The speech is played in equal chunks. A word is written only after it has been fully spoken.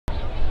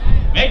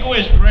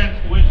Make-A-Wish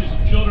grants the wishes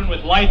of children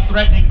with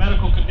life-threatening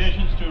medical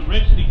conditions to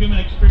enrich the human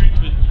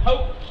experience with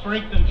hope,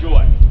 strength, and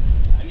joy.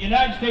 In the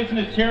United States and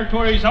its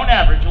territories, on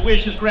average, a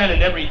wish is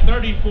granted every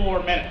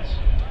 34 minutes.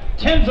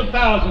 Tens of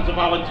thousands of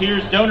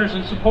volunteers, donors,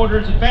 and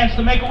supporters advance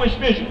the Make-A-Wish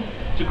vision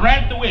to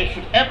grant the wish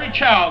of every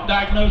child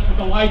diagnosed with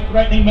a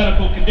life-threatening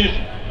medical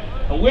condition.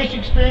 A wish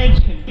experience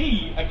can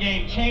be a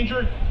game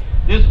changer.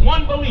 This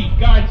one belief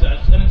guides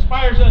us and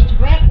inspires us to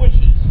grant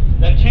wishes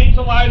that change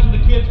the lives of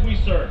the kids we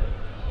serve.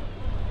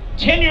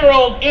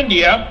 10-year-old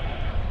India,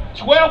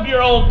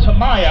 12-year-old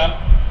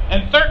Tamaya,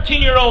 and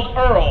 13-year-old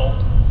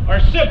Earl are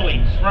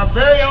siblings from our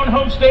very own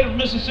home state of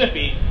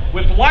Mississippi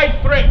with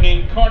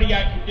life-threatening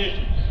cardiac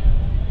conditions.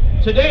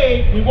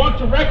 Today, we want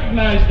to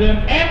recognize them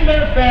and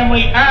their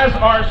family as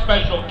our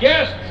special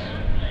guests.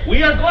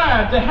 We are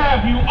glad to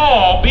have you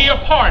all be a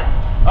part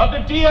of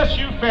the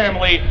DSU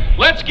family.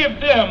 Let's give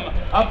them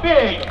a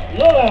big,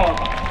 warm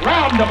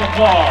round of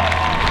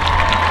applause.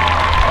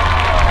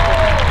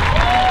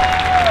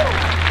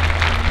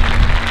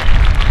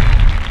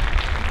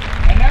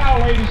 And now,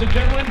 ladies and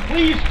gentlemen,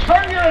 please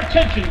turn your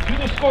attention to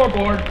the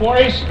scoreboard for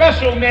a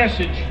special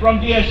message from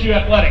DSU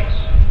Athletics.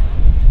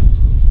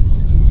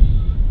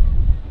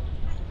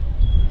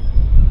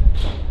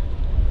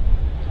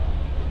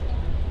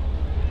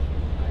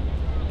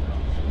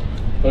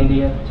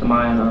 India,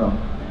 Tamaya, and Earl,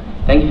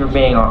 thank you for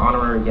being our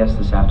honorary guest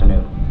this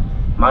afternoon.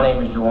 My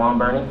name is Juwan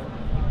Burney,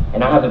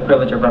 and I have the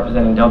privilege of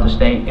representing Delta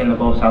State in the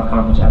Gulf South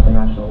Conference at the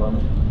national level.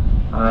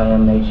 I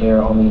am the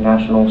chair on the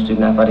National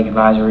Student Athletic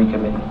Advisory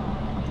Committee.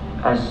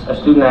 As a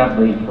student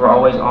athlete, we're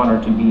always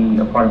honored to be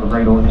a part of a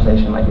great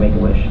organization like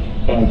Make-A-Wish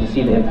and to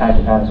see the impact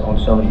it has on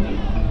so many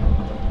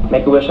people.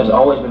 Make-A-Wish has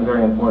always been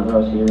very important to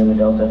us here in the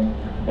Delta,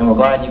 and we're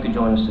glad you could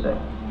join us today.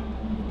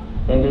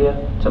 India,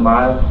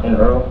 Tamaya, and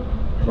Earl,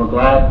 we're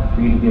glad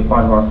for you to be a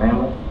part of our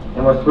family,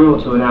 and we're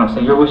thrilled to announce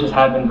that your wishes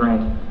have been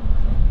granted.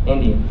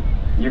 India,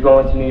 you're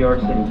going to New York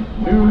City.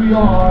 New York, New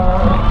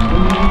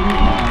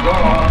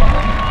York.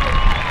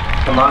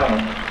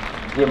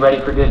 Tamaya, get ready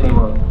for Disney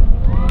World.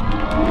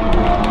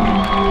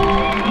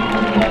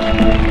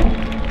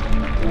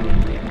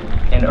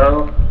 And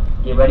Earl,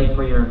 get ready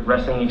for your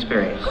wrestling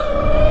experience.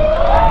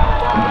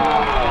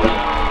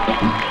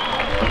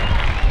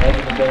 Thank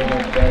you for being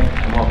here today,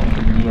 and welcome to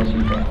the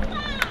DSU family.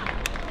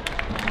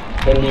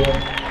 India.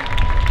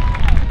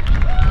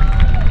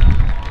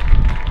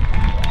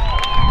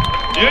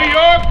 New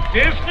York,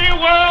 Disney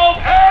World,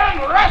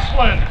 and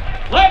wrestling.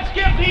 Let's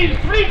give these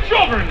three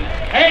children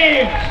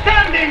a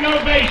standing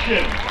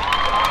ovation.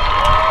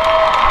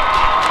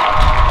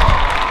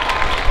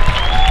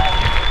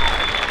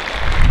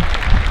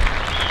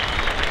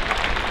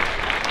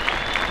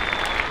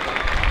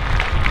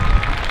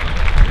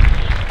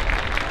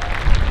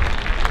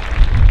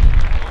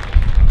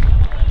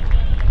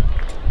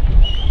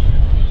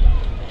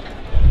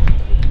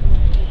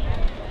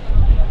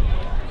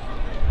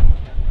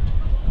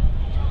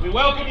 We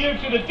welcome you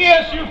to the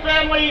DSU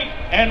family,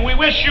 and we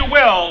wish you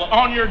well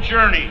on your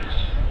journeys.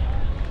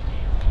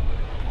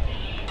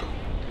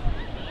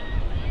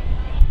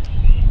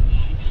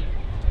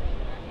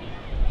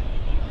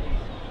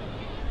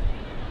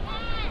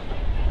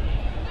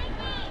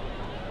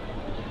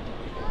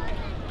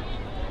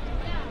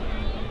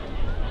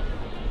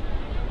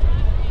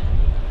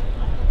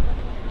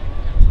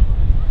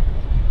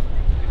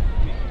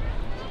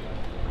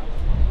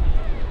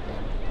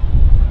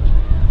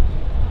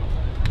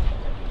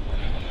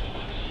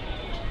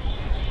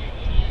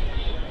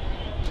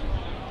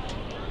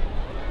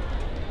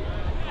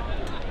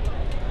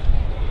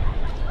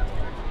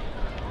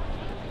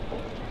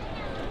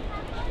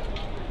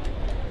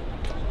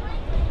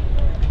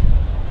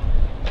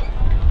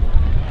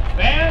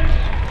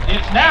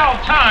 It's now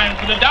time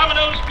for the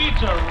Domino's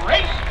Pizza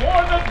Race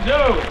for the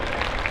Dough.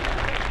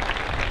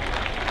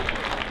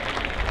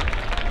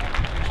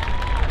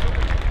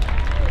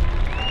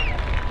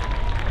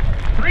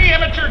 Three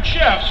amateur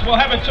chefs will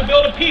have it to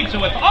build a pizza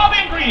with all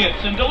the ingredients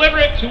and deliver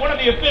it to one of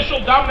the official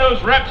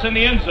Domino's reps in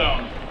the end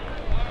zone.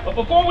 But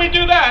before we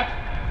do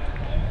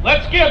that,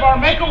 let's give our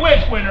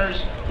Make-A-Wish winners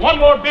one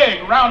more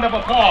big round of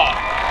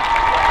applause.